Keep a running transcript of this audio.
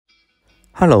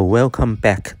Hello, welcome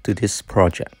back to this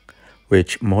project,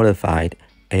 which modified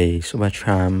a super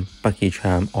tram, buggy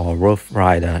tram, or Rough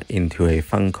Rider into a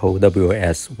Funko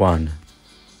WS1.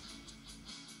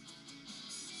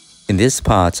 In this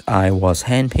part, I was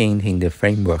hand painting the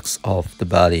frameworks of the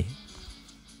body.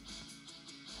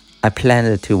 I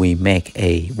planned to remake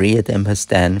a rear damper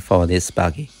stand for this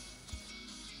buggy.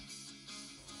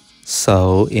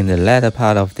 So in the latter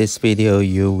part of this video,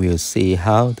 you will see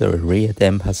how the rear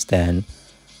damper stand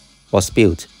was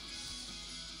built.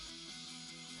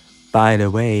 By the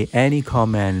way, any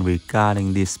comment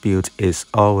regarding this build is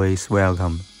always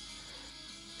welcome.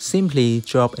 Simply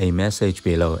drop a message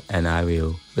below and I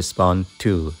will respond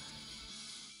too.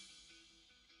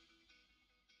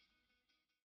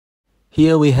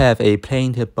 Here we have a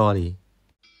painted body.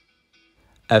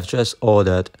 I've just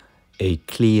ordered a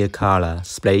clear color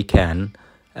spray can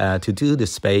to do the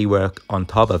spray work on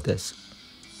top of this.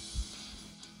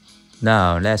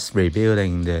 Now let's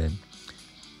rebuilding the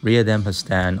rear damper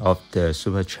stand of the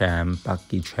super tram,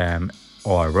 buggy tram,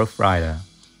 or Rough Rider.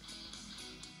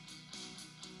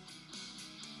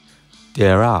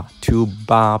 There are two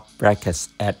bar brackets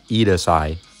at either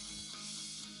side.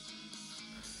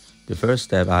 The first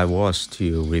step was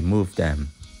to remove them.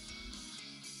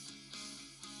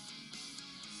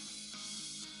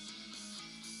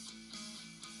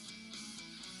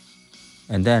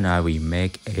 And then I will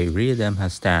make a rear damper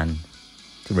stand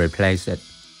to replace it.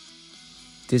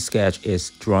 This sketch is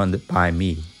drawn by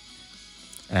me,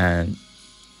 and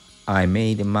I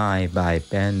made mine by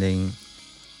bending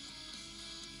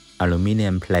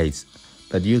aluminium plates,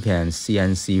 but you can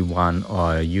CNC one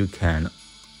or you can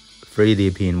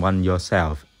 3D print one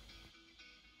yourself.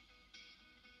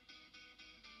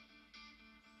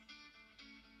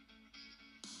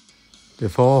 The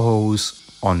four holes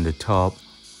on the top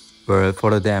were for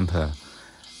the damper.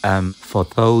 For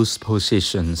those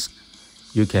positions,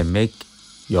 you can make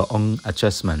your own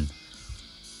adjustment.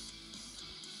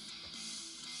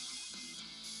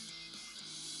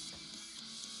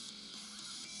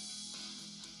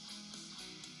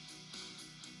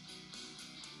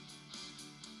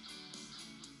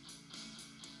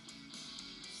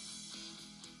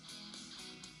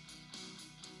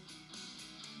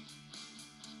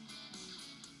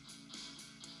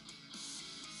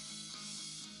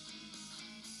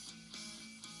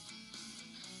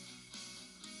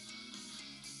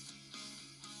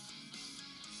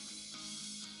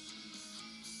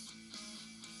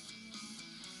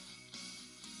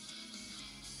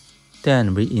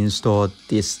 Then we installed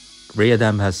this rear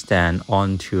damper stand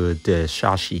onto the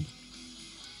chassis.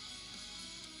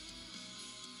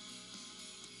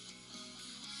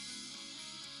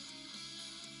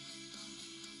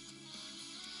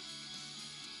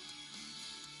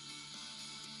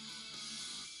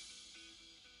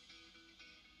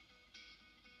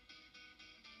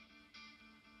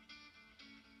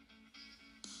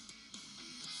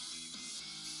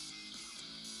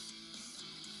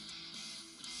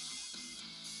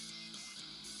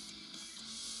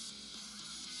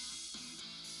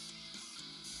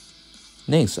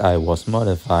 Next, I was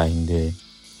modifying the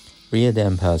rear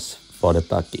dampers for the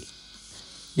buggy.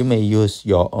 You may use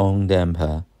your own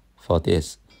damper for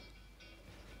this.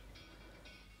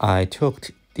 I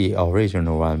took the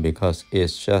original one because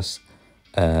it's just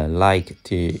like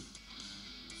the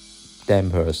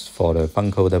dampers for the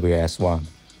Funko WS1.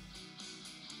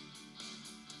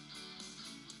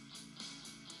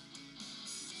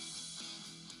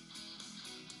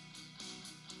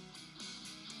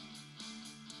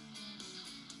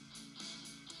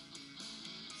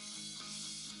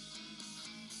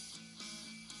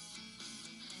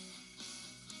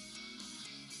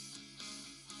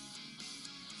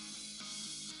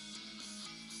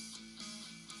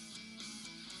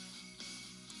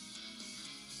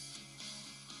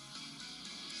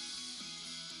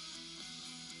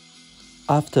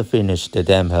 After finished the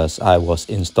dampers, I was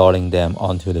installing them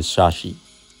onto the chassis.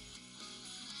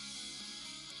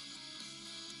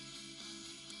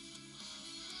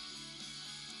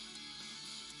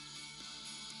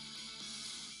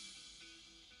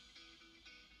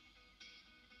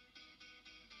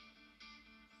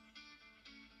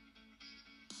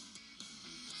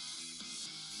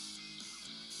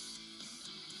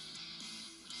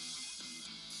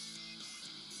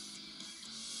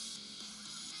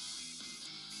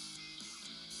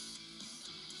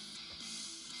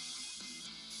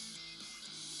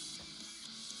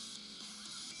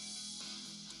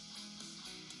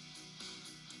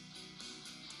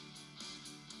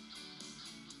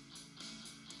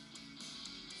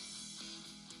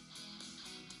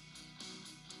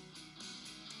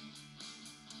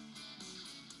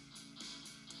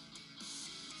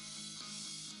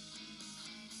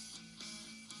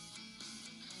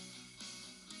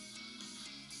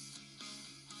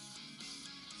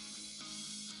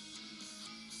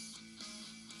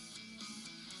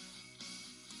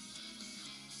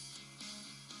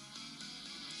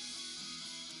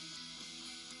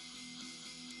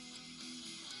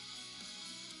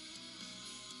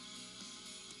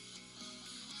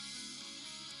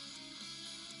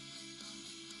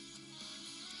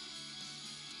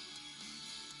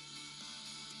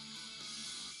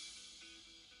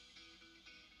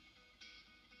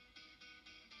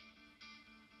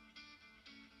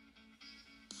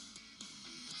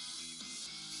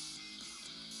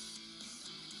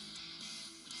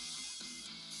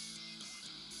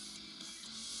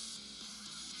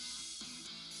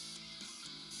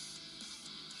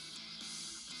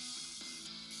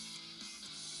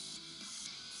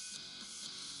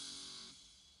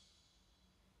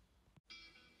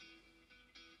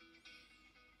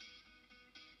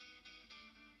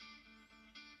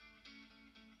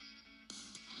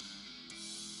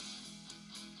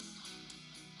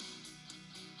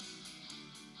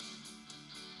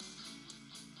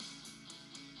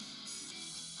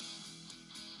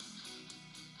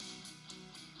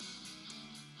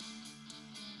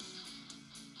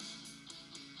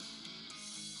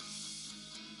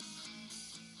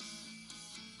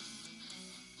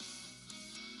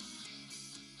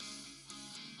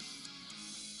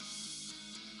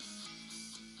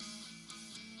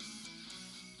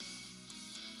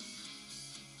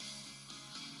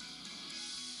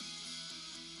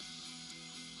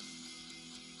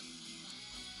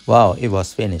 Wow, it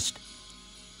was finished.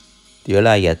 Do you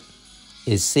like it?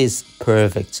 It sits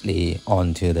perfectly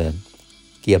onto the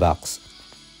gearbox.